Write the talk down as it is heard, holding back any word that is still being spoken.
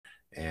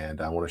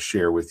And I want to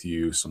share with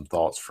you some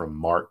thoughts from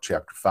Mark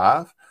chapter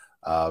 5,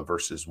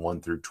 verses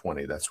 1 through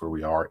 20. That's where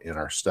we are in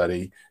our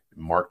study,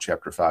 Mark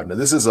chapter 5. Now,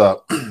 this is a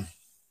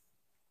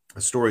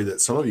story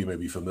that some of you may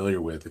be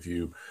familiar with if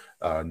you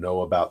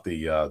know about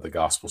the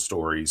gospel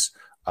stories.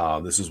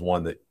 This is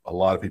one that a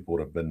lot of people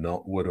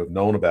would have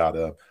known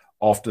about.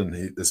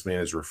 Often this man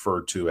is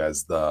referred to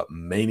as the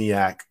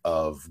maniac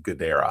of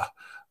Gadara.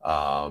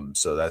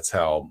 So that's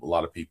how a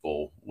lot of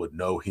people would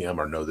know him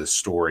or know this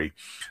story.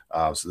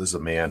 So this is a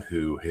man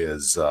who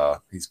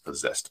he's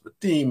possessed with a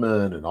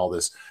demon and all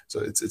this.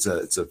 So it's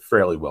a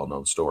fairly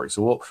well-known story.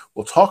 So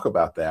we'll talk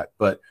about that,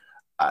 but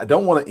I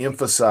don't want to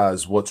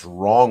emphasize what's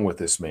wrong with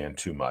this man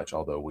too much,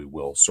 although we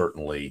will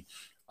certainly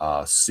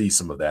see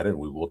some of that, and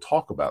we will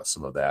talk about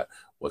some of that,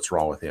 what's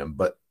wrong with him.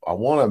 But I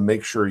want to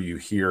make sure you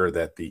hear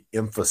that the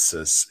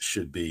emphasis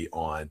should be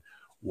on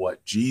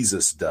what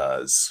Jesus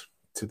does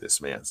to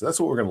this man. So that's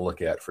what we're going to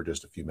look at for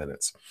just a few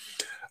minutes.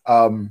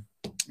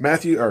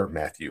 Matthew,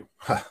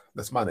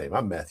 that's my name.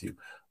 I'm Matthew.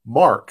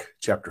 Mark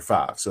chapter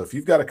 5. So if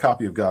you've got a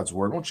copy of God's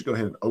word, why don't you go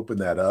ahead and open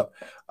that up?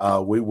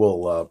 We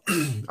will,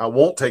 I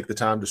won't take the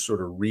time to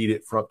sort of read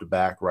it front to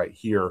back right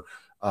here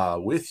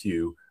with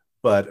you,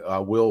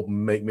 but we'll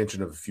make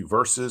mention of a few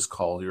verses,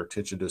 call your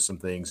attention to some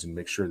things, and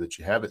make sure that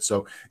you have it.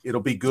 So it'll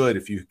be good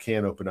if you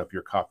can open up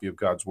your copy of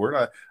God's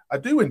word. I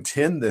do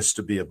intend this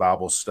to be a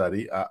Bible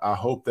study. I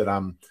hope that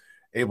I'm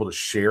able to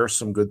share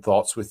some good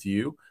thoughts with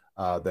you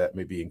that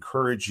maybe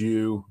encourage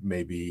you,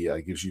 maybe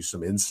gives you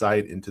some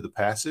insight into the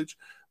passage.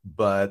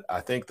 But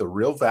I think the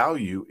real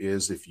value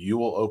is if you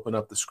will open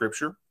up the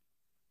scripture,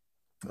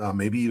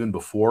 maybe even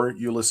before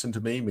you listen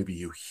to me, maybe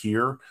you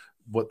hear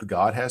what the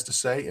God has to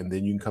say, and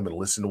then you can come and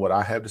listen to what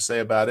I have to say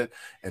about it,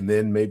 and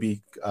then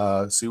maybe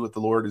see what the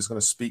Lord is going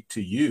to speak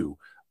to you,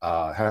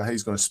 how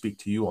he's going to speak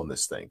to you on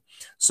this thing.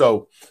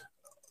 So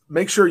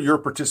make sure you're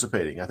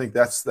participating. I think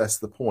that's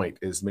the point,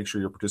 is make sure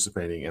you're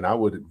participating. And I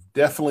would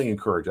definitely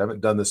encourage, I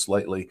haven't done this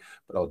lately,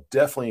 but I'll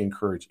definitely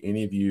encourage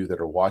any of you that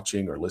are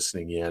watching or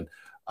listening in,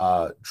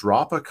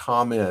 drop a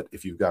comment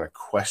if you've got a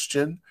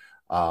question.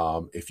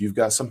 If you've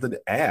got something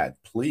to add,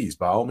 please,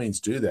 by all means,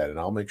 do that. And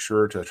I'll make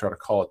sure to try to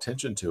call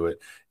attention to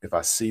it if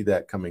I see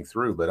that coming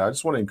through. But I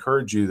just want to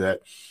encourage you that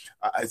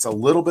it's a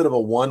little bit of a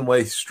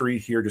one-way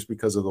street here just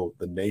because of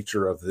the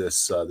nature of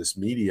this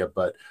media.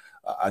 But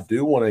I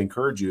do want to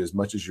encourage you as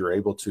much as you're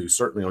able to,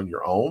 certainly on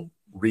your own,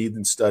 read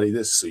and study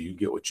this so you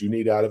get what you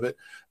need out of it,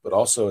 but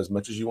also as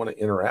much as you want to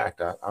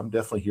interact, I'm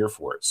definitely here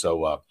for it.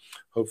 So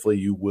hopefully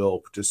you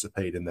will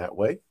participate in that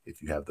way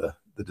if you have the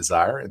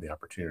desire and the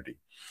opportunity.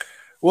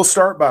 We'll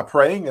start by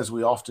praying, as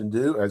we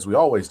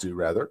always do,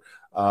 rather,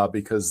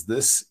 because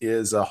this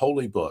is a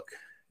holy book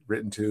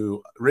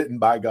written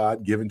by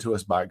God, given to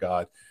us by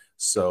God.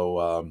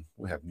 So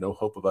we have no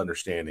hope of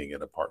understanding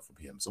it apart from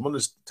him. So I'm going to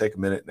just take a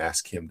minute and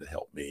ask him to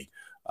help me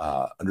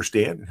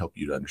understand and help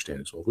you to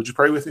understand as well. Would you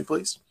pray with me,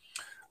 please?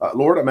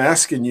 Lord, I'm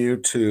asking you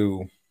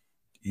to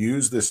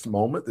use this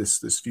moment,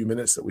 this few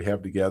minutes that we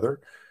have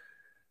together.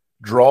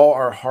 Draw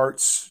our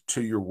hearts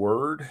to your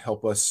word.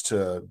 Help us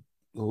to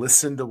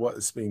listen to what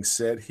is being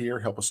said here.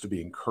 Help us to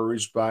be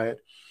encouraged by it.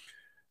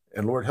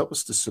 And Lord, help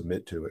us to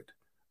submit to it.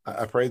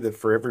 I pray that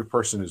for every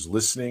person who's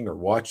listening or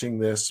watching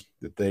this,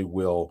 that they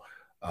will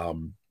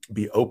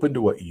be open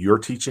to what you're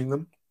teaching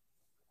them.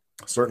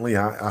 Certainly,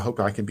 I hope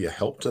I can be a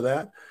help to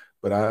that,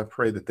 but I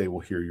pray that they will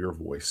hear your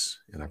voice.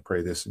 And I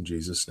pray this in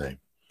Jesus' name.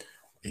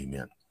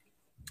 Amen.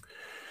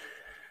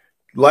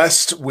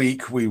 Last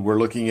week, we were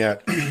looking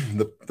at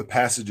the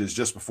passages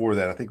just before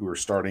that. I think we were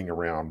starting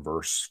around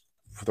verse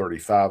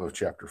 35 of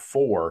chapter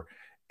 4.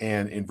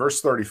 And in verse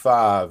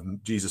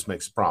 35, Jesus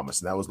makes a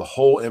promise. And that was the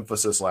whole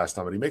emphasis last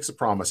time. But he makes a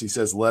promise. He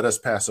says, let us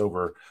pass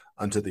over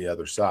unto the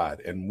other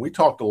side. And we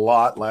talked a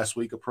lot last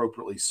week,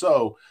 appropriately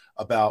so,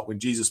 about when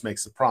Jesus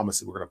makes the promise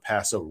that we're going to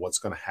pass over, what's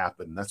going to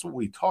happen. And that's what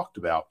we talked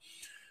about.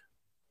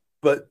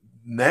 But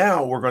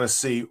now we're going to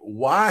see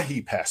why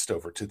he passed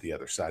over to the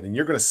other side. And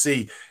you're going to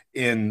see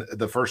in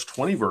the first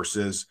 20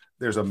 verses,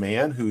 there's a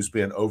man who's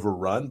been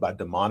overrun by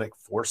demonic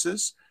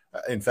forces.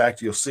 In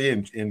fact, you'll see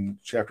in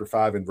chapter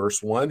 5 and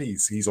verse 1,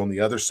 he's on the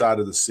other side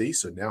of the sea.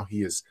 So now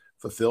he has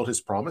fulfilled his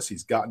promise.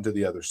 He's gotten to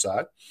the other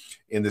side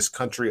in this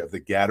country of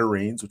the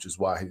Gadarenes, which is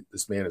why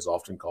this man is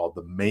often called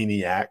the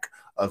maniac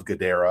of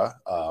Gadara.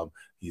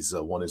 He's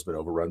one who's been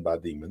overrun by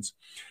demons.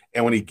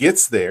 And when he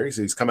gets there,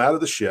 he's come out of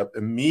the ship.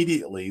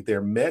 Immediately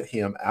there met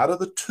him out of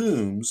the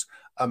tombs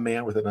a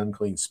man with an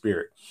unclean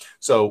spirit.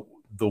 So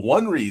the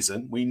one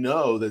reason we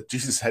know that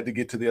Jesus had to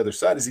get to the other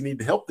side is he needed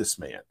to help this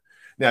man.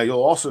 Now,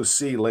 you'll also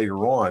see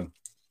later on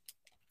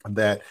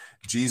that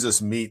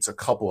Jesus meets a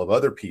couple of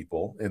other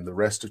people in the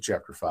rest of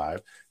chapter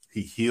 5.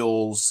 He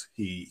heals,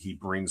 he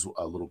brings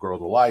a little girl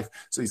to life.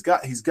 So he's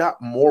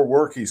got more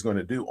work he's going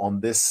to do on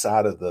this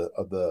side of the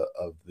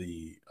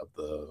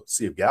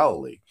Sea of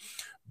Galilee.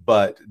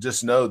 But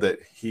just know that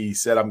he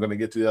said, I'm going to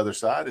get to the other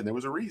side, and there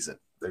was a reason.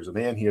 There's a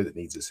man here that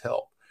needs his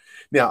help.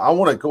 Now, I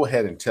want to go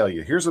ahead and tell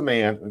you, here's a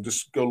man, and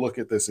just go look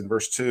at this in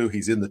verse 2.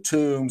 He's in the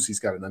tombs. He's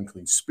got an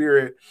unclean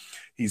spirit.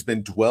 He's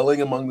been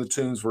dwelling among the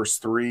tombs, verse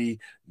 3.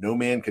 No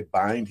man could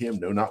bind him,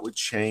 no, not with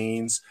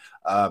chains.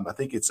 I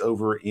think it's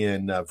over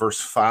in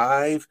verse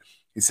 5.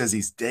 He says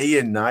he's day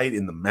and night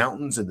in the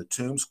mountains and the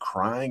tombs,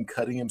 crying,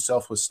 cutting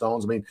himself with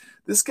stones. I mean,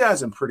 this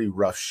guy's in pretty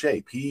rough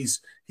shape.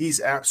 He's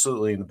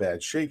absolutely in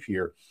bad shape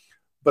here.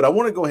 But I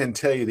want to go ahead and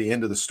tell you the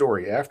end of the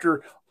story.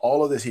 After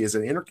all of this, he has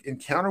an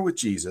encounter with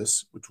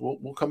Jesus, which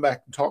we'll come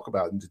back and talk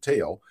about in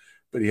detail.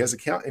 But he has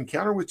an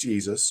encounter with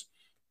Jesus.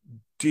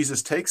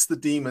 Jesus takes the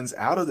demons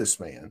out of this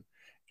man.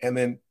 And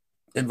then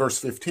in verse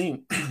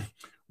 15,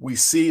 we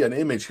see an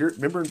image here.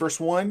 Remember in verse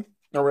 1,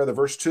 or rather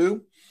verse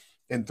 2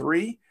 and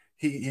 3,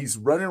 he's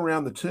running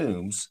around the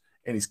tombs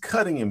and he's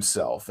cutting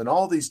himself and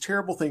all these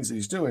terrible things that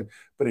he's doing.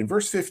 But in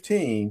verse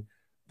 15,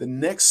 the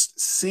next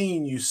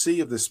scene you see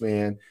of this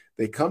man,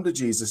 they come to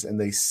Jesus and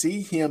they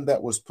see him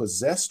that was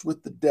possessed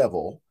with the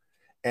devil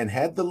and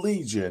had the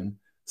legion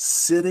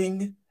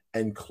sitting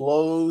and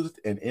clothed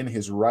and in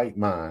his right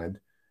mind.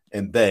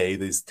 And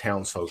these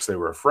townsfolk, they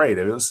were afraid.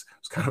 It was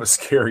kind of a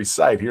scary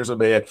sight. Here's a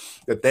man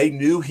that they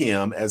knew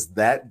him as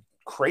that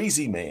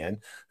crazy man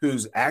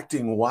who's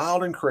acting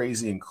wild and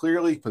crazy and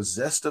clearly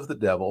possessed of the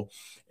devil.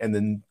 And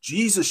then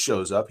Jesus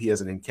shows up. He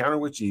has an encounter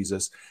with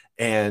Jesus,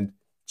 and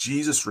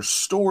Jesus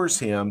restores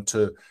him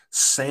to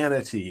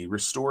sanity,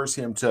 restores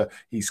him to,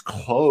 he's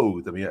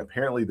clothed. I mean,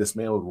 apparently this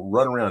man would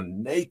run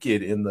around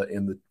naked in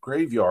the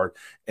graveyard,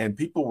 and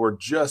people were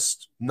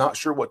just not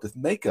sure what to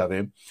make of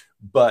him.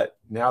 But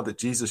now that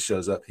Jesus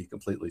shows up, he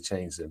completely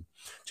changes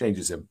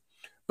him.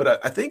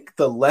 But I think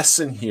the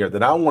lesson here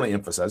that I want to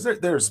emphasize,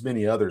 there's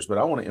many others, but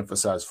I want to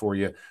emphasize for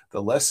you,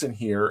 the lesson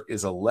here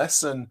is a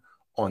lesson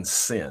on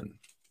sin.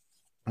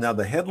 Now,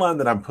 the headline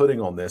that I'm putting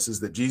on this is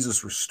that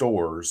Jesus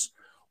restores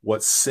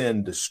what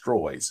sin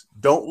destroys.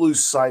 Don't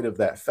lose sight of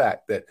that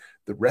fact that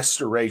the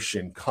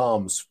restoration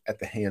comes at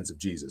the hands of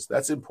Jesus.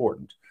 That's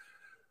important.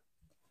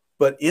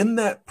 But in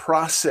that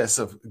process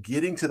of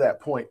getting to that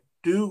point,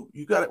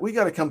 we got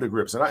to come to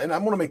grips. And I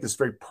want to make this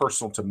very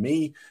personal to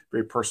me,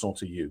 very personal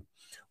to you.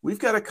 We've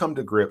got to come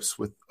to grips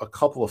with a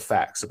couple of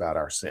facts about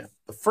our sin.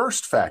 The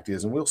first fact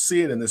is, and we'll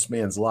see it in this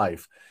man's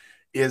life,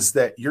 is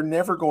that you're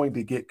never going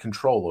to get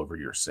control over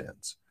your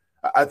sins.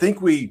 I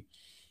think we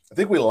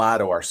lie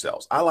to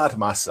ourselves. I lie to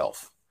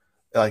myself.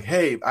 Like,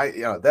 hey,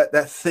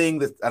 that thing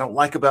that I don't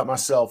like about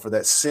myself, or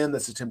that sin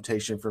that's a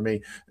temptation for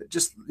me,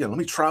 just, let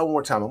me try one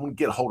more time. I'm going to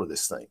get a hold of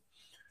this thing.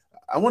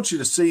 I want you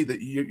to see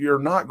that you're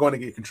not going to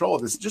get control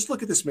of this. Just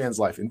look at this man's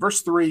life. In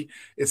verse 3,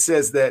 it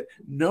says that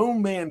no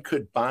man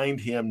could bind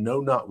him, no,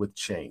 not with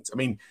chains. I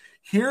mean,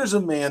 here's a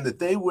man that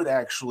they would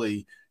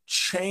actually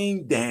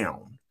chain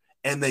down,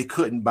 and they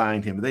couldn't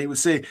bind him. They would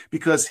say,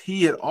 because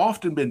he had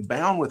often been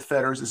bound with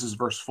fetters, this is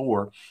verse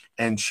 4,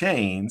 and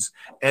chains,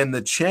 and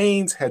the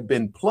chains had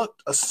been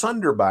plucked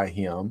asunder by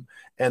him,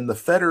 and the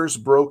fetters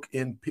broken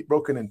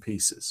in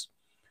pieces.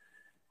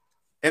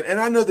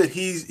 And I know that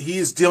he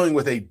is dealing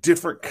with a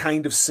different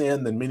kind of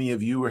sin than many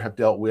of you have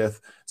dealt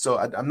with. So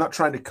I'm not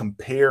trying to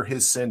compare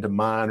his sin to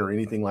mine or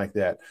anything like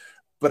that.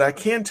 But I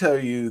can tell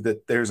you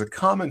that there's a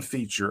common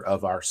feature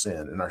of our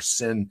sin, and our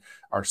sin,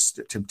 our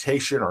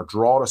temptation, our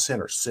draw to sin,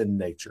 our sin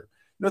nature.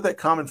 You know what that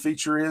common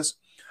feature is?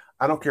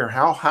 I don't care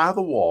how high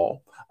the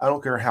wall. I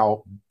don't care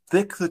how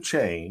thick the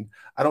chain.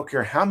 I don't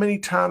care how many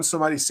times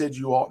somebody said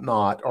you ought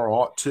not or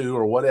ought to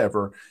or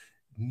whatever.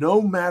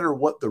 No matter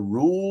what the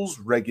rules,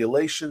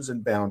 regulations,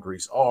 and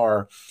boundaries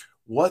are,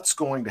 what's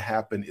going to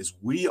happen is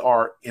we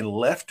are,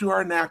 left to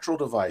our natural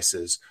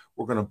devices,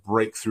 we're going to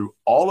break through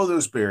all of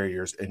those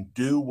barriers and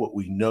do what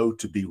we know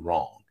to be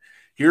wrong.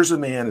 Here's a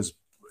man is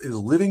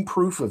living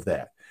proof of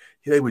that.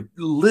 They would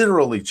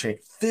literally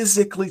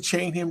physically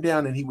chain him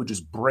down, and he would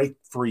just break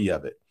free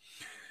of it.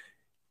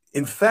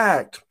 In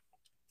fact,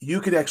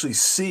 you could actually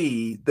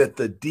see that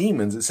the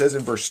demons, it says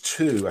in verse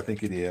 2, I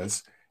think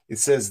it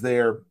says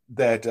there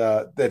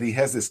that he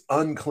has this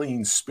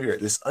unclean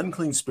spirit,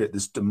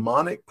 this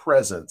demonic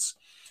presence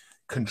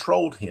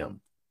controlled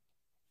him.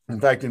 In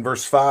fact, in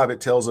verse 5,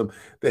 it tells him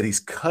that he's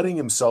cutting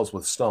himself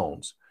with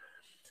stones.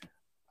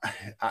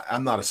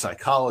 I'm not a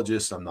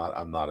psychologist. I'm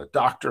not a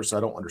doctor, so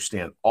I don't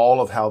understand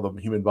all of how the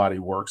human body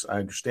works. I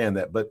understand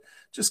that, but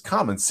just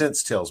common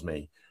sense tells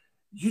me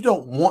you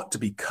don't want to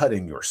be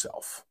cutting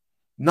yourself,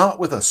 not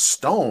with a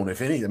stone,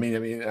 if any. I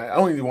mean, I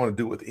don't even want to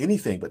do it with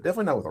anything, but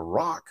definitely not with a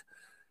rock.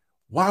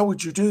 Why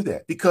would you do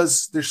that?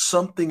 Because there's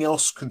something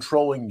else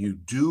controlling you,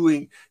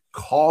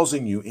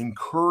 causing you,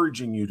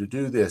 encouraging you to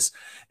do this.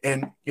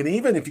 And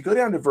even if you go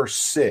down to verse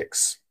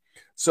 6,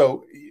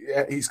 so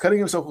he's cutting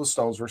himself with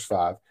stones, verse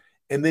 5,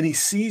 and then he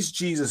sees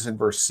Jesus in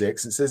verse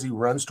 6, and says he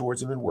runs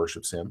towards him and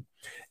worships him.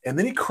 And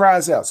then he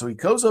cries out. So he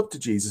goes up to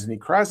Jesus and he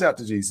cries out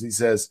to Jesus. He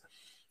says,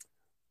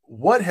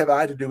 "What have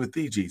I to do with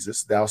thee,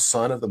 Jesus, thou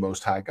Son of the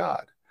Most High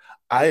God?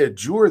 I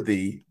adjure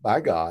thee by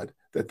God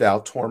that thou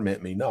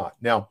torment me not."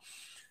 Now,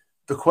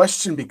 the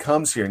question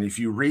becomes here, and if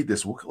you read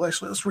this,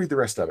 let's read the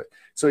rest of it.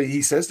 So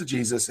he says to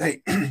Jesus,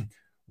 "Hey,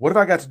 what have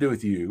I got to do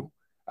with you?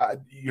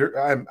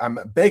 I'm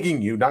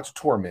begging you not to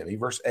torment me.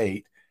 Verse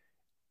 8.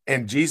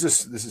 And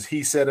Jesus,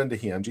 he said unto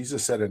him,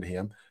 Jesus said unto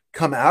him,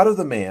 come out of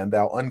the man,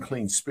 thou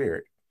unclean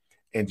spirit.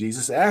 And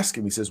Jesus asked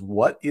him, he says,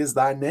 what is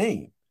thy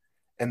name?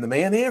 And the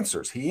man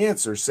answers, he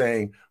answers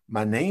saying,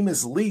 my name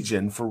is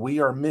Legion, for we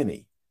are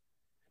many.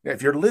 Now,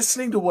 if you're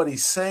listening to what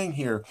he's saying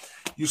here,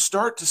 you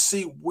start to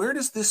see, where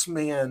does this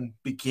man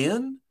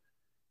begin?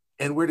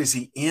 And where does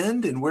he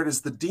end? And where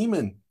does the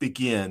demon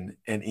begin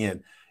and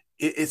end?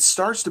 It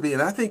starts to be,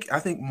 and I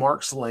think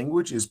Mark's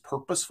language is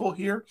purposeful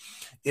here,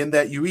 in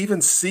that you even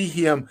see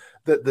him,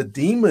 that the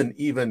demon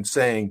even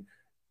saying,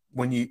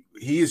 he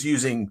is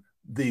using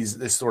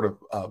this sort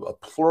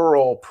of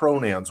plural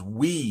pronouns,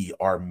 we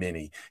are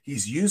many.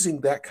 He's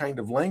using that kind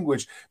of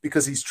language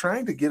because he's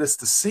trying to get us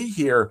to see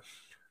here,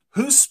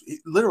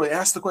 literally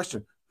ask the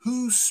question,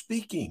 who's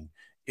speaking?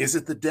 Is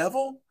it the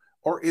devil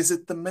or is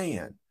it the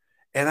man?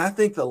 And I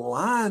think the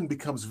line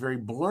becomes very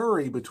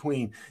blurry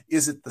between,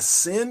 is it the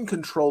sin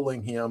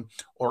controlling him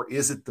or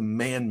is it the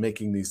man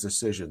making these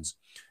decisions?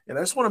 And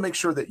I just want to make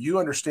sure that you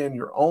understand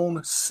your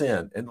own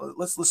sin. And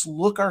let's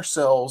look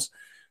ourselves,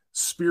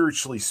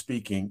 spiritually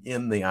speaking,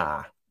 in the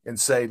eye and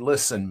say,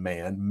 listen,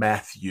 man,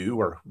 Matthew,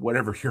 or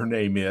whatever your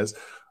name is,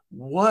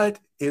 what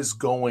is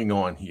going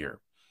on here?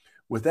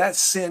 With that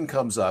sin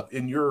comes up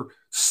in your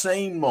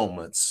sane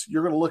moments,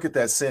 you're going to look at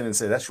that sin and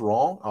say, that's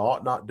wrong. I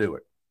ought not do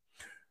it.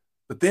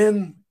 But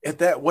then at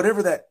that,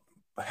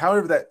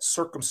 however that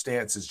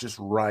circumstance is just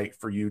right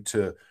for you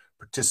to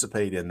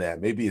participate in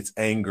that. Maybe it's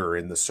anger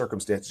and the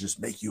circumstances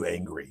just make you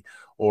angry,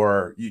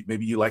 or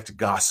maybe you like to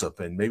gossip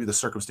and maybe the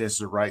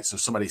circumstances are right. So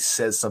somebody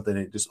says something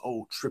and it just,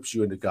 trips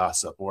you into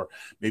gossip, or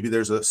maybe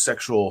there's a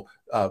sexual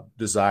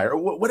desire,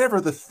 or whatever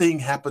the thing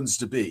happens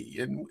to be.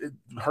 And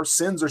her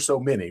sins are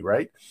so many,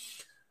 right?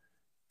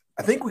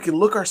 I think we can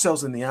look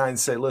ourselves in the eye and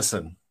say,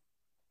 listen,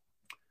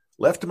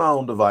 left to my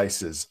own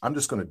devices, I'm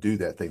just going to do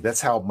that thing. That's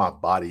how my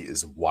body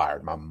is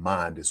wired. My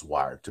mind is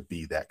wired to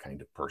be that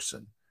kind of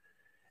person.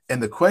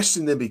 And the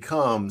question then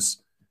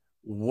becomes,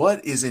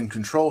 what is in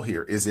control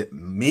here? Is it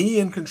me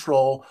in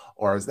control,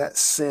 or is that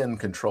sin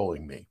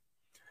controlling me?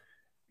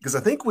 Because I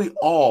think we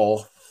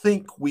all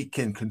think we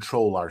can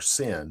control our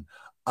sin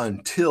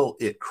until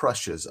it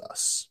crushes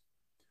us.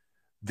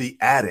 The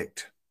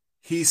addict,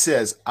 he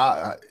says,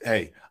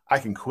 hey, I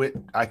can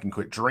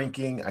quit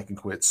drinking. I can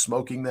quit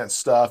smoking that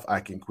stuff. I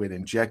can quit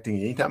injecting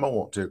anytime I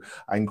want to.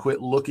 I can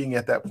quit looking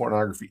at that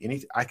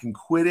pornography. I can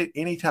quit it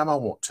anytime I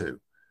want to.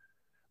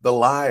 The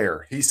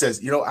liar, he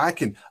says, I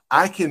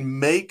can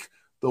make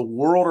the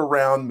world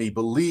around me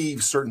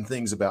believe certain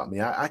things about me.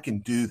 I can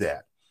do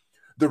that.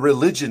 The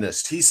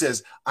religionist, he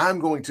says, I'm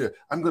going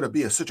to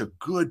be such a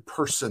good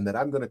person that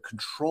I'm going to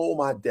control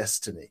my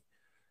destiny.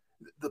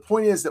 The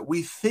point is that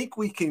we think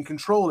we can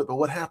control it, but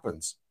what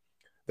happens?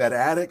 That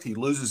addict, he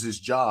loses his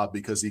job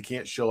because he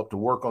can't show up to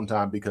work on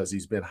time because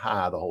he's been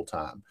high the whole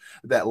time.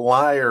 That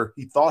liar,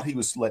 he thought he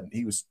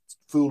was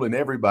fooling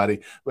everybody,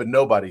 but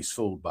nobody's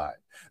fooled by it.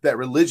 That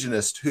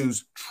religionist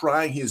who's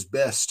trying his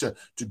best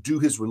to do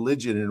his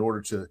religion in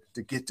order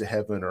to get to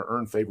heaven or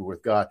earn favor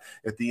with God,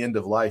 at the end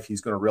of life,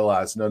 he's going to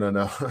realize, no,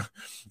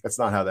 that's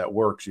not how that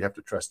works. You have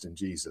to trust in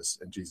Jesus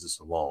and Jesus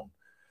alone.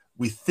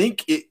 We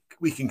think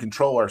we can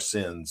control our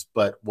sins,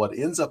 but what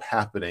ends up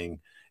happening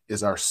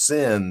is our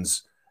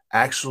sins,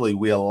 actually,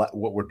 what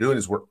we're doing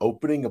is we're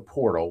opening a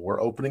portal,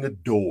 we're opening a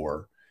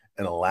door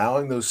and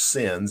allowing those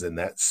sins and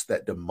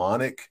that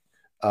demonic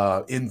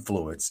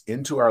influence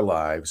into our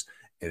lives,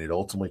 and it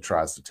ultimately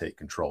tries to take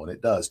control, and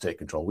it does take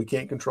control. We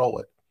can't control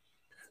it.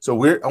 So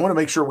I want to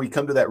make sure we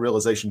come to that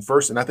realization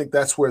first, and I think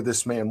that's where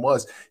this man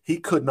was. He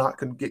could not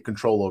get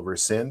control over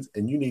his sins,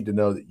 and you need to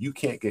know that you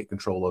can't get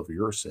control over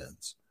your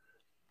sins.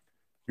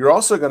 You're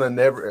also going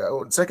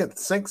to second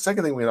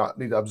thing we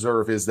need to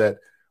observe is that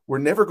we're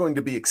never going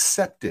to be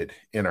accepted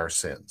in our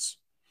sins.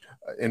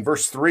 In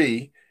verse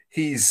 3,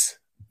 he's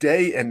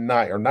day and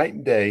night, or night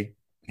and day.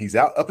 He's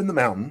out up in the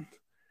mountain,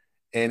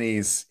 and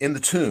he's in the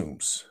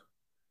tombs,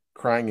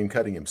 crying and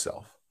cutting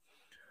himself.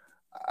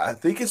 I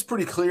think it's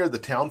pretty clear the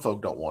town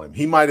folk don't want him.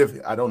 He might have,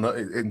 I don't know.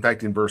 In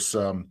fact, in verse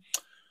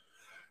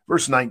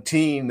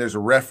 19, there's a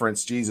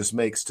reference Jesus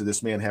makes to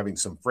this man having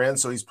some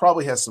friends. So he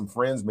probably has some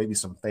friends, maybe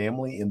some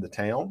family in the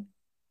town.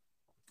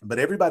 But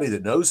everybody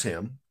that knows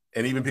him,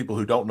 and even people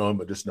who don't know him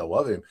but just know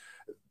of him,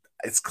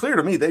 it's clear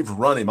to me they've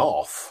run him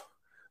off.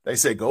 They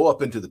say, go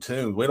up into the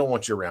tomb. We don't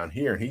want you around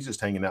here. And he's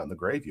just hanging out in the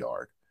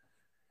graveyard.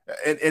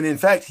 And in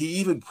fact, he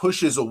even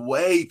pushes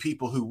away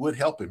people who would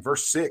help him.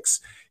 Verse 6,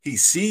 he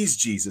sees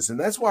Jesus. And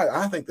that's why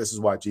I think this is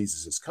why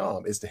Jesus has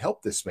come, is to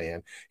help this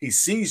man. He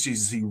sees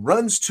Jesus. He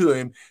runs to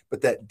him.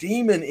 But that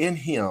demon in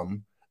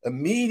him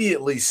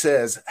immediately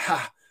says,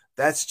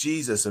 that's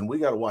Jesus. And we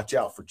got to watch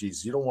out for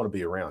Jesus. You don't want to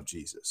be around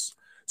Jesus.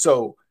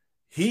 So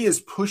he is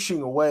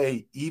pushing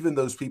away even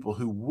those people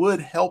who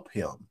would help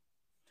him.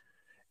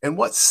 And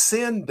what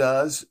sin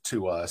does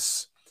to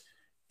us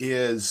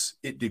is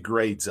it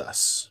degrades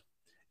us.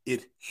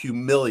 It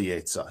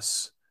humiliates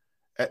us.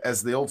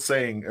 as the old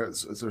saying,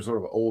 there's sort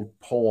of an old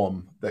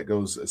poem that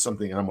goes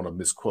something, and I'm going to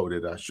misquote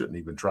it. I shouldn't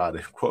even try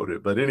to quote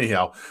it, but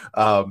anyhow,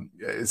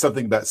 it's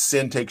something about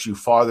sin takes you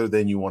farther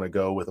than you want to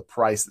go with a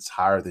price that's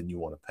higher than you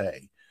want to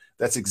pay.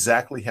 That's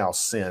exactly how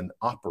sin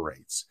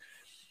operates.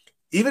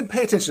 Even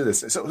pay attention to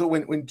this. So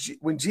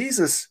when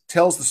Jesus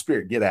tells the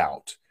spirit, get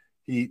out,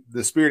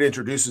 the spirit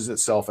introduces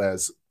itself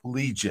as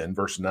legion,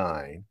 verse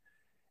 9,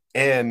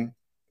 and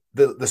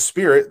the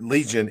spirit,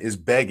 legion, is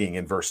begging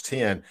in verse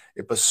 10.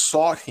 It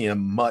besought him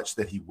much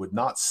that he would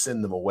not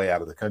send them away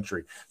out of the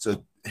country.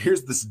 So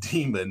here's this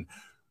demon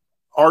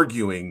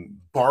arguing,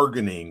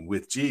 bargaining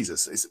with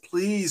Jesus. He said,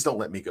 please don't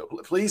let me go.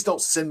 Please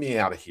don't send me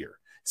out of here.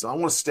 So I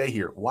want to stay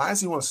here. Why does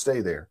he want to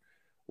stay there?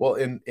 Well,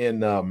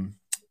 in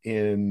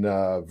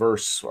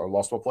verse, I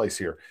lost my place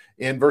here.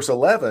 In verse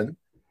 11,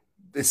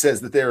 it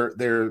says that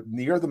they're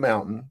near the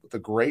mountain with a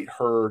great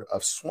herd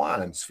of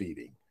swines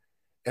feeding.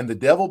 And the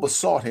devil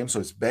besought him, so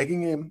it's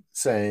begging him,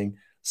 saying,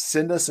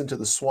 send us into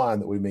the swine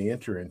that we may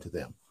enter into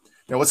them.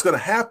 Now, what's going to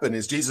happen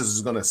is Jesus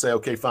is going to say,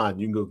 okay, fine,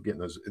 you can go get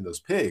in those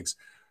pigs.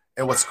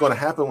 And what's going to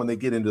happen when they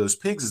get into those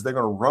pigs is they're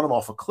going to run them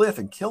off a cliff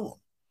and kill them.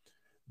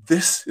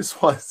 This is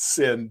what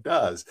sin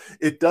does.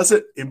 It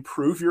doesn't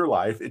improve your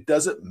life. It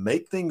doesn't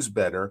make things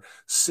better.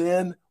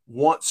 Sin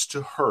wants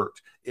to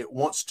hurt. It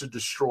wants to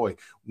destroy.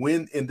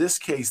 When, in this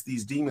case,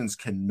 these demons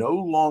can no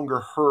longer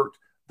hurt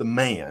the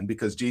man,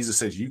 because Jesus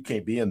says you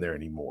can't be in there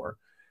anymore.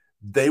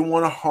 They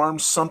want to harm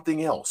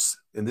something else,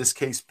 in this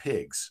case,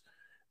 pigs.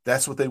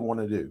 That's what they want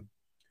to do.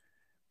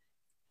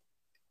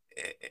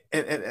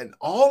 And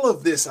all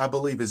of this, I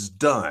believe, is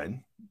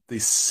done. The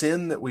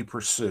sin that we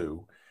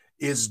pursue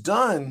is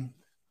done,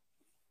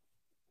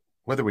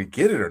 whether we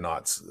get it or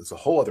not. It's a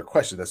whole other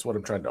question. That's what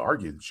I'm trying to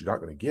argue, that you're not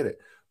going to get it.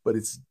 But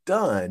it's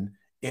done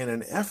in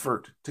an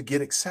effort to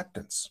get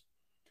acceptance.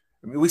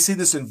 I mean, we see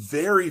this in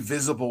very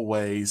visible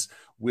ways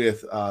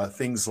with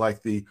things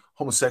like the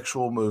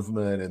homosexual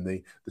movement and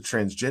the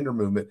transgender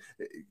movement.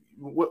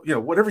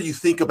 Whatever you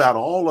think about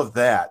all of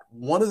that,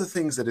 one of the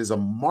things that is a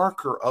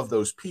marker of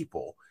those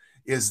people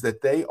is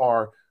that they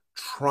are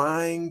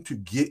trying to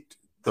get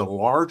the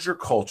larger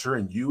culture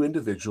and you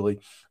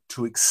individually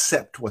to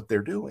accept what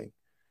they're doing.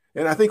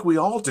 And I think we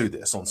all do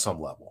this on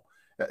some level.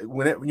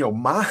 When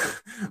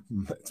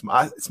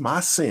it's my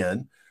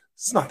sin.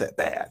 It's not that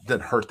bad. It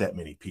doesn't hurt that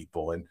many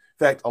people. And in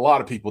fact, a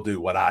lot of people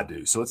do what I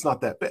do. So it's not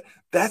that bad.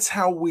 That's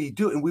how we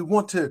do it. And we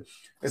want to,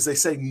 as they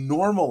say,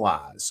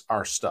 normalize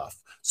our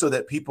stuff so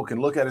that people can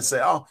look at it and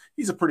say, oh,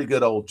 he's a pretty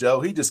good old Joe.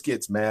 He just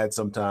gets mad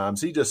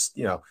sometimes. He just,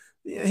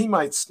 he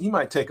might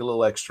take a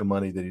little extra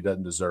money that he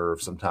doesn't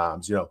deserve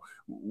sometimes. We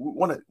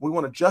want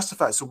to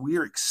justify it so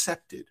we're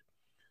accepted.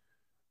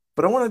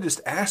 But I want to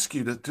just ask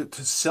you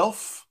to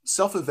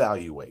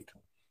self-evaluate.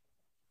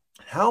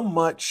 How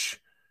much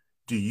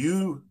do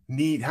you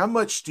need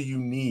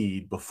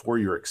before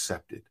you're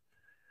accepted?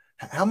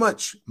 How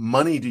much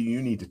money do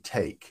you need to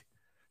take?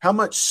 How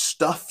much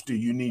stuff do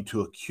you need to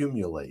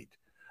accumulate?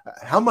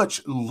 How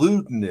much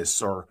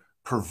lewdness or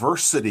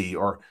perversity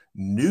or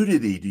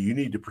nudity do you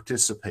need to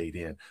participate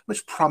in? How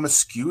much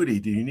promiscuity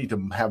do you need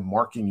to have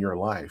marking your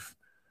life?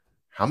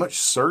 How much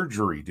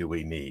surgery do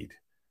we need?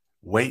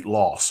 Weight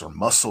loss or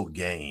muscle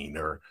gain,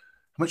 or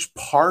how much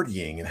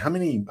partying and how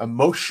many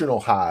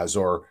emotional highs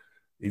or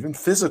even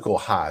physical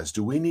highs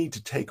do we need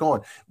to take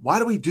on? Why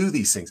do we do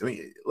these things? I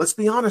mean, let's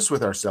be honest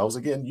with ourselves.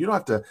 Again, you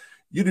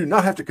do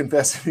not have to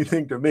confess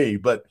anything to me,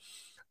 but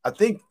I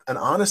think an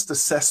honest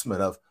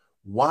assessment of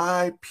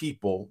why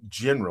people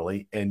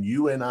generally, and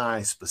you and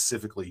I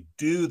specifically,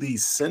 do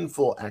these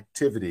sinful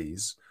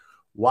activities.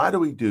 Why do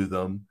we do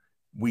them?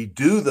 We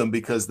do them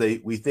because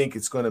we think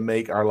it's going to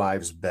make our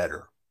lives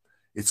better.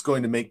 It's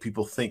going to make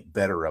people think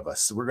better of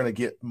us. We're going to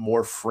get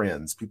more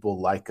friends,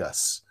 people like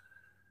us.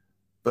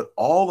 But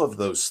all of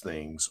those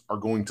things are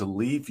going to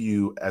leave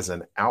you as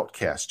an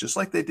outcast, just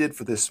like they did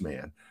for this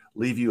man,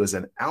 leave you as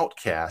an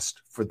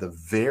outcast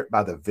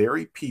by the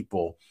very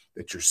people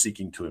that you're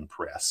seeking to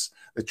impress,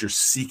 that you're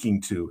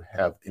seeking to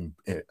have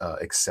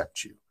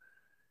accept you.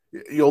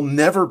 You'll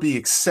never be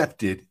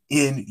accepted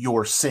in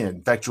your sin.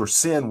 In fact, your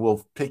sin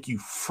will take you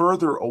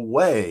further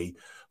away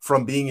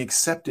from being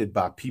accepted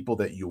by people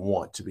that you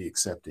want to be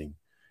accepting.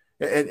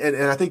 And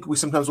I think we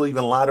sometimes will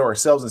even lie to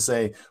ourselves and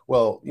say,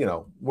 well,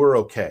 we're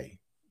okay.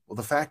 Well,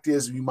 the fact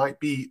is you might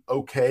be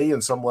okay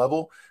in some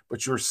level,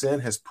 but your sin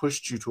has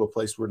pushed you to a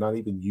place where not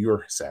even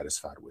you're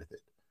satisfied with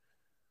it.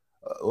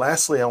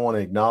 Lastly, I want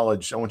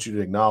you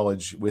to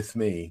acknowledge with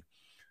me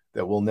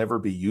that we'll never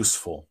be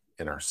useful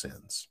in our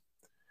sins.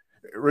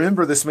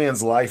 Remember this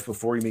man's life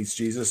before he meets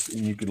Jesus,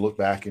 and you could look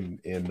back in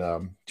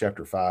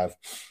chapter 5,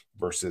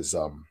 verses,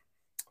 I'm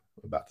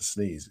about to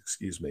sneeze,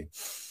 excuse me.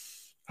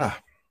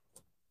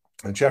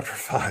 In chapter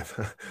 5,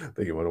 I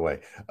think it went away.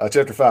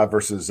 Chapter 5,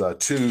 verses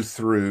 2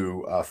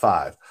 through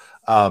 5.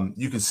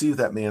 You can see what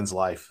that man's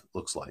life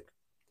looks like.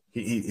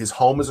 His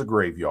home is a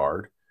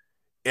graveyard.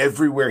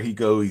 Everywhere he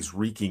goes, he's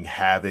wreaking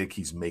havoc.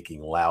 He's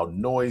making loud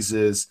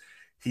noises.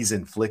 He's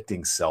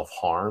inflicting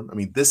self-harm. I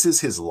mean, this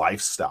is his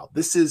lifestyle.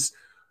 This is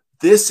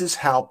This is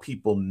how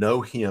people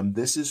know him.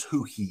 This is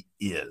who he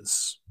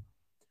is.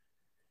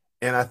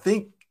 And I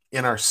think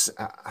I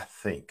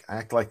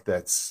act like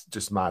that's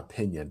just my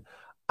opinion.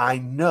 I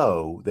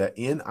know that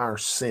in our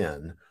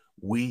sin,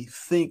 we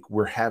think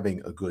we're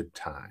having a good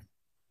time,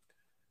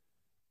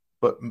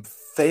 but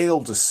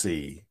fail to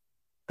see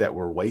that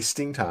we're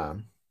wasting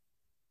time,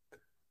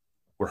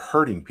 we're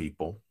hurting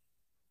people,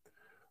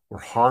 we're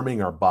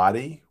harming our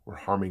body, we're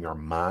harming our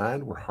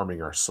mind, we're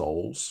harming our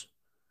souls,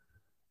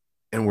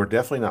 and we're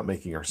definitely not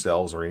making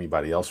ourselves or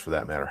anybody else for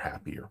that matter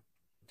happier.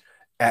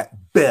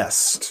 At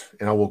best,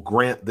 and I will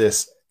grant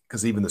this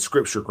because even the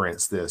scripture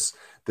grants this,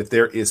 that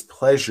there is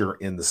pleasure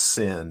in the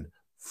sin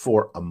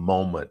for a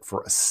moment,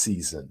 for a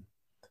season.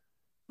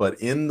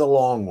 But in the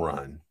long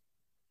run,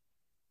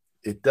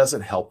 it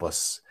doesn't help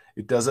us.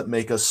 It doesn't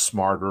make us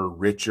smarter,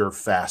 richer,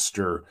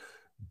 faster,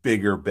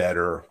 bigger,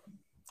 better,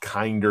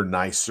 kinder,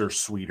 nicer,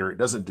 sweeter. It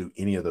doesn't do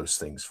any of those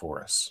things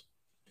for us.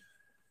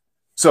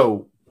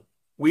 So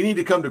we need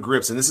to come to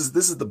grips, and this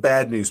is the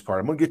bad news part.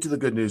 I'm going to get to the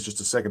good news just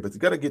a second, but you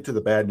got to get to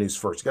the bad news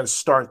first. You got to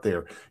start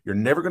there. You're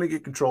never going to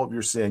get control of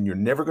your sin. You're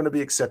never going to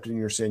be accepted in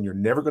your sin. You're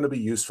never going to be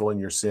useful in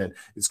your sin.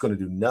 It's going to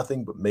do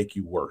nothing but make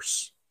you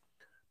worse.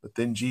 But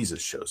then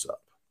Jesus shows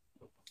up.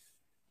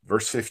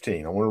 Verse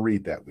 15, I want to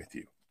read that with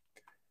you.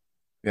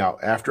 Now,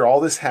 after all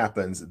this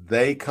happens,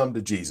 they come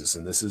to Jesus,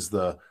 and this is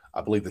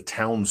I believe the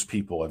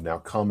townspeople have now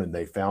come, and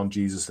they found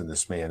Jesus and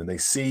this man, and they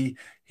see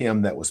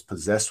him that was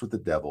possessed with the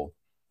devil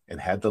and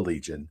had the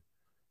legion.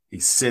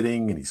 He's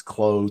sitting and he's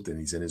clothed and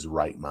he's in his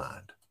right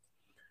mind.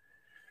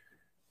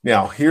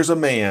 Now, here's a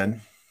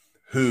man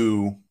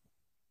who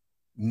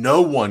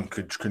no one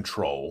could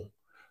control,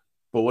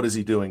 but what is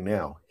he doing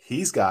now?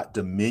 He's got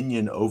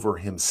dominion over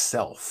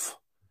himself.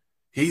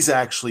 He's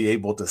actually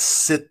able to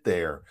sit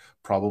there,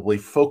 probably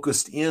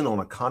focused in on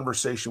a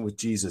conversation with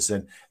Jesus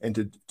and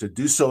to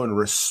do so in a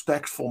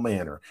respectful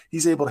manner.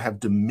 He's able to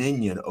have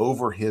dominion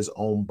over his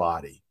own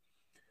body.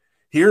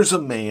 Here's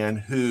a man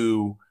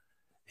who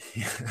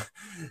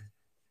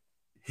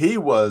he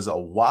was a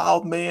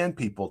wild man.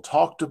 People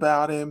talked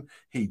about him.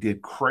 He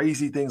did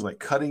crazy things like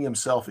cutting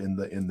himself in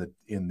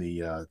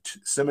the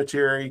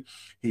cemetery.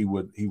 He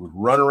would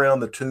run around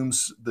the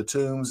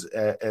tombs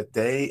at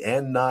day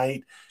and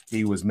night.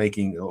 He was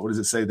making, what does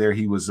it say there?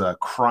 He was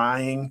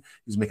crying.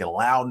 He was making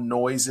loud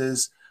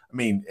noises. I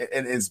mean,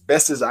 and as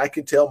best as I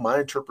can tell,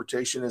 my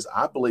interpretation is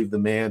I believe the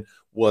man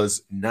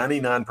was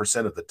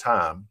 99% of the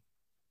time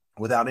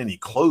without any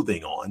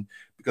clothing on,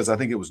 because I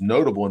think it was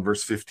notable in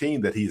verse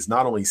 15 that he is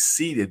not only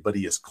seated, but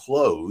he is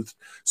clothed.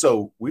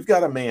 So we've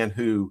got a man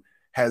who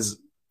has,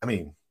 I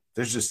mean,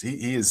 there's just,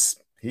 he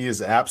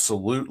is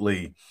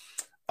absolutely,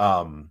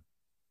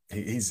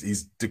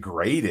 he's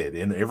degraded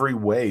in every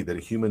way that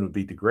a human would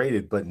be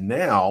degraded. But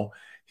now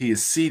he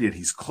is seated,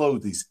 he's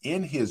clothed, he's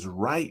in his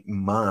right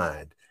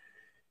mind.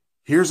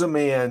 Here's a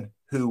man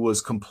who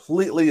was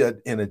completely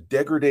in a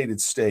degraded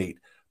state,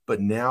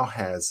 but now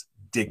has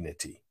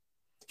dignity.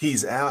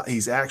 He's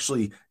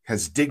actually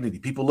has dignity.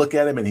 People look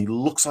at him and he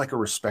looks like a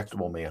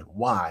respectable man.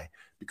 Why?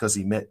 Because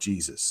he met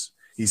Jesus.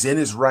 He's in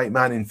his right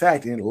mind. In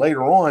fact,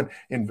 later on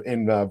in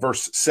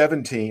verse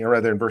 17, or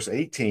rather in verse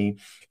 18,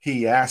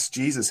 he asked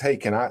Jesus, hey,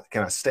 can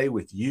I stay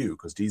with you?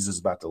 Because Jesus is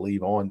about to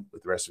leave on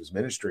with the rest of his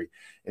ministry.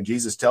 And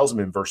Jesus tells him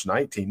in verse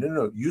 19,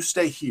 no, you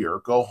stay here.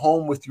 Go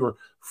home with your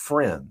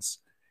friends.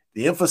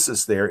 The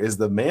emphasis there is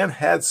the man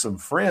had some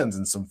friends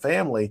and some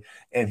family,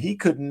 and he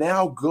could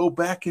now go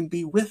back and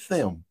be with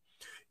them.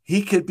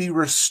 He could be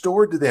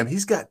restored to them.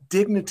 He's got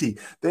dignity.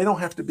 They don't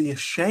have to be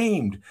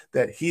ashamed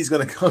that he's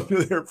going to come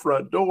to their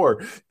front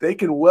door. They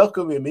can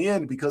welcome him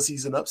in because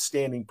he's an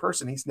upstanding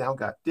person. He's now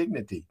got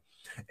dignity.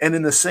 And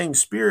in the same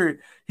spirit,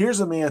 here's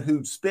a man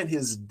who spent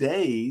his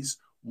days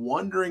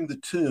wandering the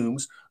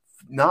tombs,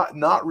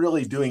 not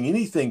really doing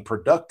anything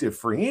productive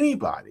for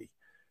anybody.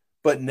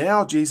 But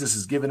now Jesus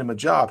has given him a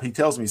job. He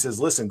tells him, he says,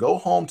 listen, go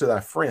home to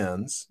thy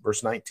friends,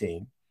 verse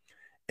 19,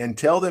 and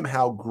tell them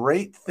how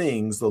great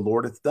things the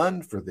Lord hath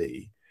done for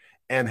thee,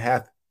 and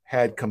hath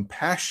had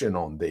compassion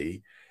on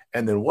thee.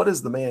 And then what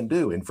does the man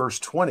do? In verse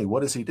 20,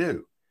 what does he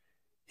do?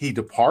 He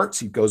departs,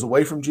 he goes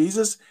away from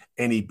Jesus,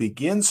 and he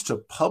begins to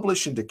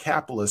publish in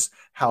Decapolis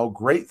how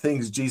great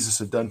things Jesus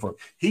had done for him.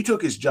 He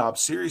took his job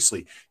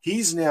seriously.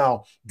 He's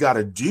now got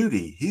a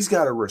duty. He's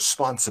got a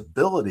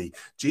responsibility.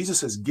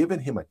 Jesus has given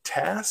him a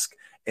task,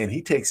 and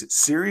he takes it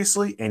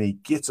seriously, and he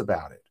gets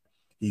about it.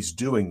 He's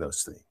doing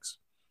those things.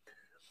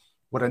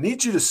 What I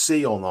need you to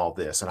see on all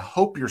this, and I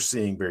hope you're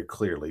seeing very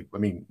clearly, I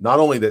mean,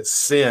 not only that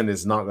sin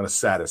is not going to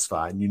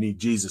satisfy and you need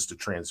Jesus to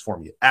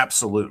transform you,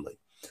 absolutely,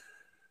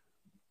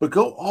 but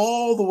go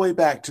all the way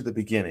back to the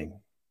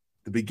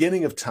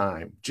beginning of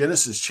time,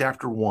 Genesis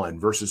chapter 1,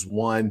 verses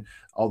 1,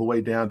 all the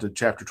way down to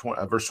chapter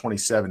 20, verse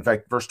 27. In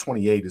fact, verse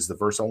 28 is the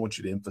verse I want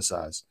you to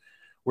emphasize,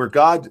 where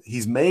God,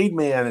 he's made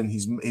man and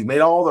he's made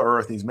all the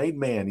earth, he's made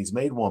man, he's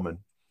made woman,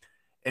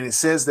 and it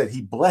says that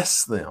he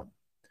blessed them.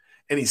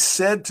 And he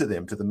said to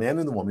them, to the man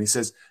and the woman, he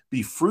says,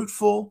 be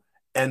fruitful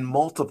and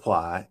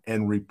multiply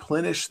and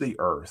replenish the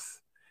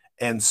earth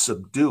and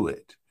subdue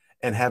it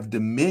and have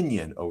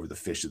dominion over the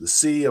fish of the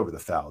sea, over the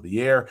fowl of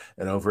the air,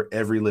 and over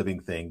every living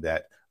thing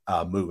that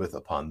moveth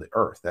upon the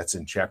earth. That's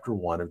in chapter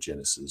 1 of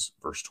Genesis,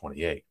 verse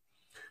 28.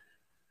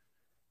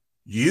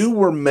 You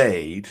were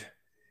made,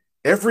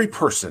 every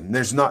person,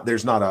 there's not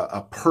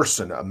a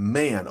person, a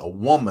man, a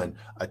woman,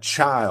 a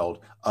child,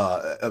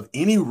 of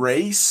any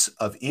race,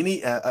 of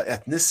any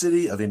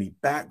ethnicity, of any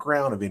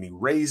background, of any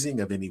raising,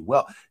 of any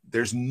wealth.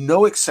 There's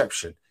no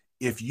exception.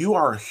 If you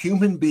are a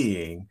human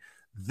being,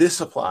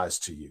 this applies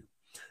to you.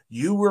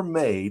 You were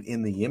made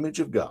in the image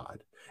of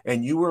God,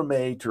 and you were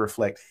made to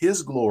reflect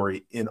his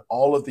glory in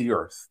all of the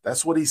earth.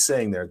 That's what he's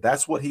saying there.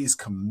 That's what he's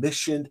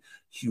commissioned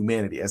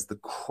humanity as the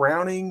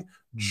crowning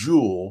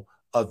jewel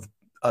of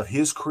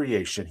his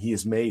creation. He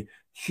has made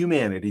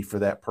humanity for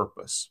that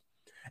purpose.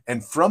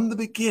 And from the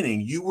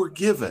beginning, you were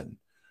given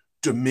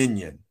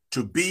dominion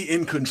to be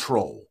in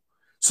control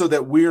so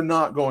that we're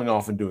not going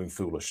off and doing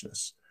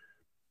foolishness,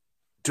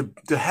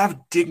 to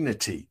have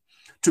dignity,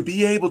 to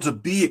be able to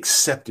be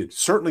accepted,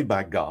 certainly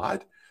by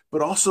God,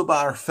 but also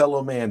by our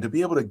fellow man, to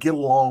be able to get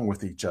along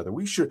with each other.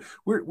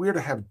 We're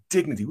to have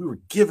dignity. We were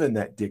given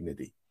that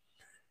dignity.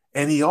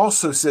 And he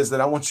also says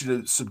that I want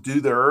you to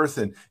subdue the earth.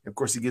 And of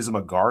course, he gives them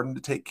a garden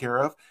to take care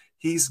of.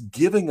 He's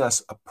giving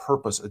us a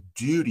purpose, a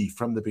duty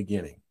from the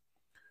beginning.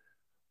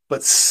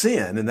 But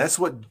sin, and that's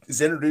what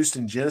is introduced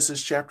in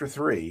Genesis chapter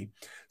 3,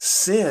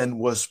 sin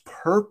was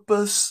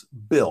purpose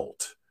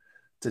built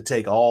to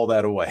take all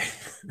that away.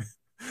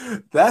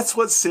 That's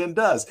what sin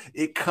does.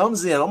 It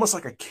comes in almost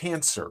like a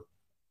cancer.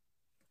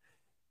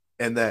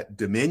 And that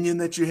dominion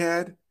that you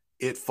had,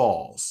 it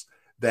falls.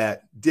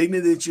 That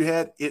dignity that you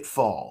had, it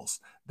falls.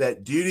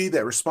 That duty,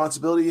 that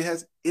responsibility you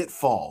have, it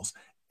falls.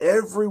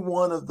 Every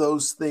one of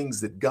those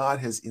things that God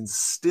has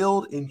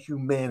instilled in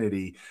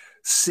humanity,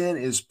 sin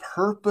is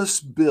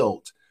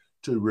purpose-built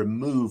to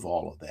remove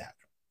all of that.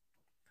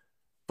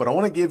 But I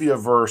want to give you a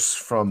verse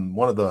from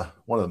one of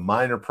the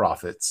minor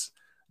prophets,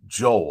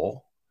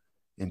 Joel,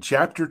 in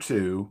chapter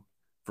 2,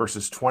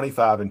 verses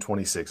 25 and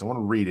 26. I want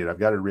to read it. I've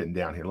got it written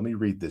down here. Let me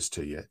read this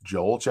to you.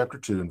 Joel chapter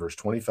 2 and verse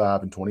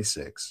 25 and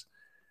 26.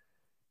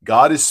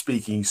 God is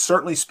speaking. He's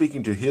certainly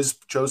speaking to his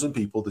chosen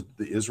people,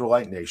 the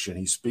Israelite nation.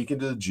 He's speaking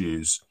to the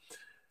Jews.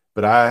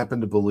 But I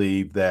happen to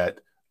believe that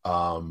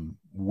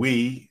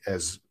we,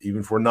 as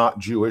even if we're not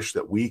Jewish,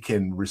 that we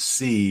can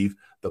receive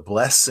the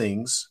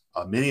blessings,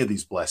 many of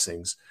these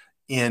blessings,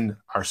 in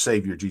our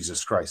Savior,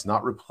 Jesus Christ,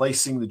 not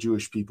replacing the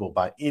Jewish people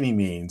by any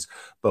means,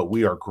 but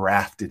we are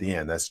grafted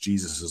in. That's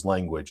Jesus's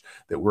language,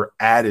 that we're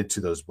added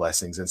to those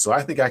blessings. And so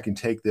I think I can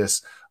take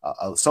this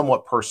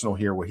somewhat personal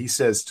here, where he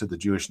says to the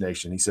Jewish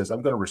nation, he says,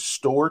 I'm going to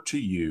restore to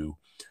you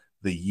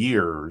the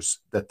years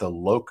that the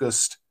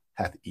locust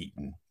hath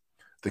eaten,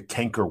 the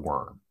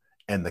cankerworm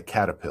and the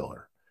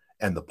caterpillar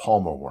and the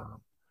palmer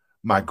worm,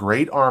 my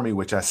great army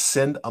which I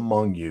send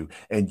among you,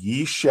 and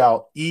ye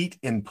shall eat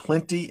in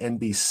plenty and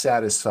be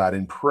satisfied,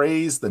 and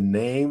praise the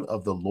name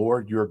of the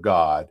Lord your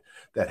God,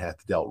 that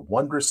hath dealt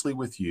wondrously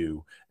with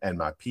you, and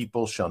my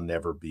people shall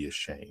never be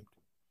ashamed.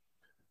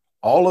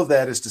 All of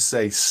that is to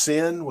say,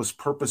 sin was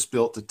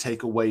purpose-built to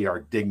take away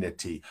our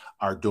dignity,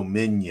 our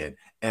dominion,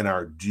 and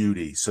our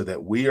duty, so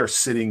that we are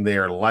sitting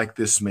there like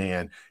this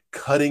man,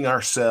 cutting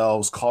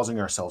ourselves, causing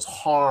ourselves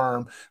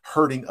harm,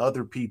 hurting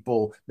other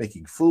people,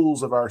 making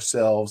fools of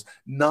ourselves,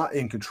 not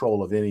in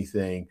control of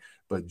anything.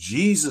 But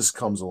Jesus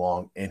comes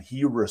along and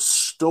he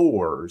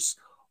restores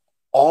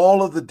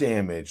all of the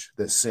damage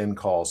that sin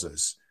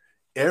causes.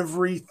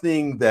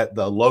 Everything that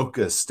the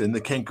locust and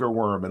the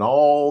cankerworm and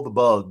all the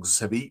bugs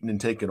have eaten and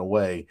taken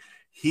away,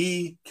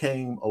 he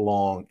came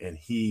along and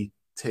he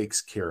takes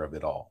care of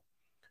it all.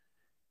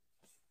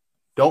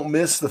 Don't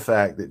miss the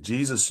fact that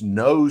Jesus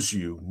knows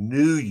you,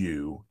 knew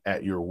you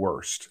at your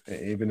worst.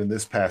 Even in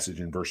this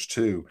passage in verse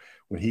 2,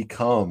 when he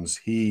comes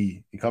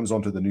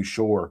onto the new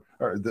shore,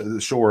 or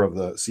the shore of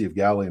the Sea of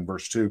Galilee in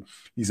verse 2,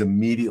 he's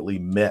immediately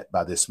met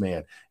by this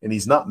man. And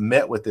he's not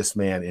met with this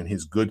man in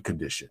his good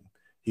condition.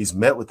 He's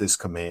met with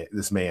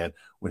this man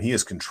when he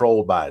is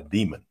controlled by a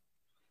demon.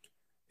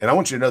 And I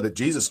want you to know that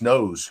Jesus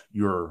knows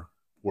your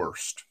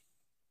worst.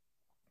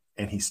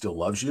 And he still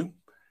loves you,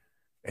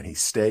 and he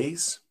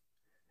stays,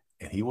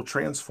 and he will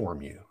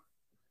transform you.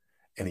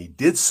 And he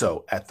did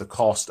so at the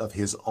cost of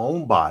his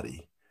own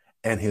body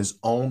and his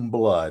own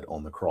blood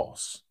on the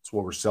cross. It's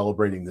what we're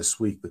celebrating this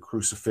week, the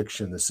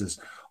crucifixion. This is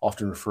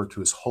often referred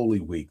to as Holy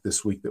Week,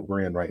 this week that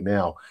we're in right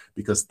now,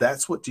 because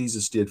that's what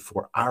Jesus did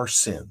for our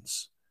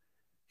sins.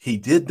 He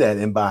did that,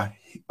 and by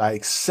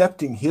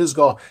accepting his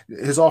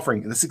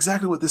offering, that's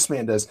exactly what this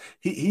man does.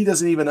 He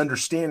doesn't even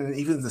understand, and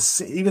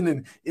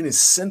even in his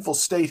sinful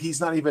state,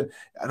 he's not even,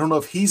 I don't know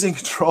if he's in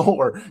control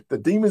or the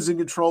demon's in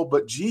control,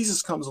 but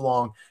Jesus comes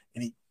along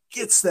and he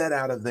gets that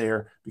out of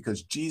there,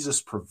 because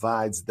Jesus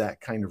provides that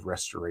kind of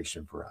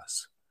restoration for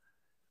us.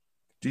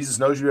 Jesus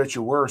knows you at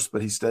your worst,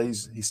 but he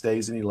stays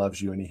and he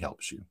loves you and he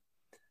helps you.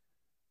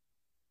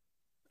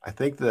 I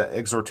think the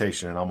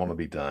exhortation, and I'm going to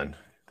be done,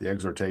 the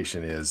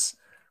exhortation is,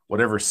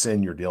 whatever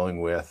sin you're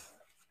dealing with,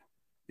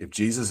 if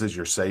Jesus is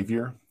your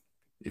Savior,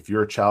 if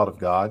you're a child of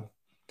God,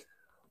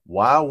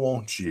 why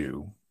won't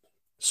you,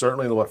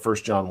 certainly what 1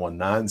 John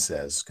 1:9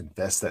 says,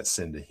 confess that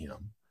sin to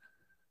him,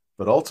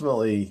 but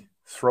ultimately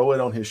throw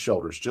it on his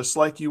shoulders, just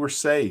like you were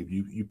saved.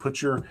 You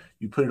put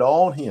it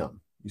all on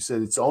him. You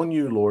said, it's on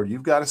you, Lord.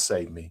 You've got to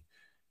save me.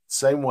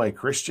 Same way,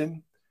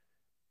 Christian,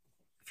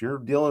 if you're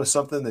dealing with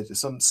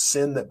some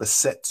sin that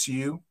besets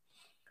you,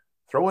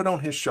 throw it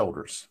on his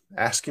shoulders.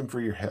 Ask him for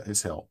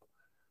his help.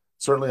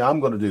 Certainly, I'm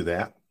going to do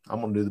that. I'm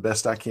going to do the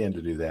best I can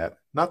to do that.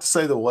 Not to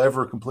say that we'll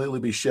ever completely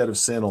be shed of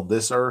sin on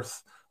this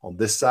earth, on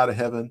this side of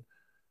heaven,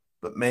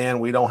 but man,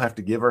 we don't have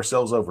to give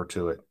ourselves over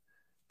to it.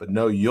 But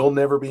no, you'll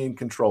never be in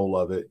control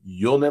of it.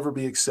 You'll never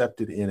be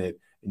accepted in it,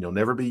 and you'll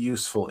never be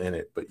useful in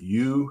it. But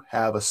you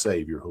have a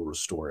Savior who'll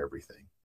restore everything.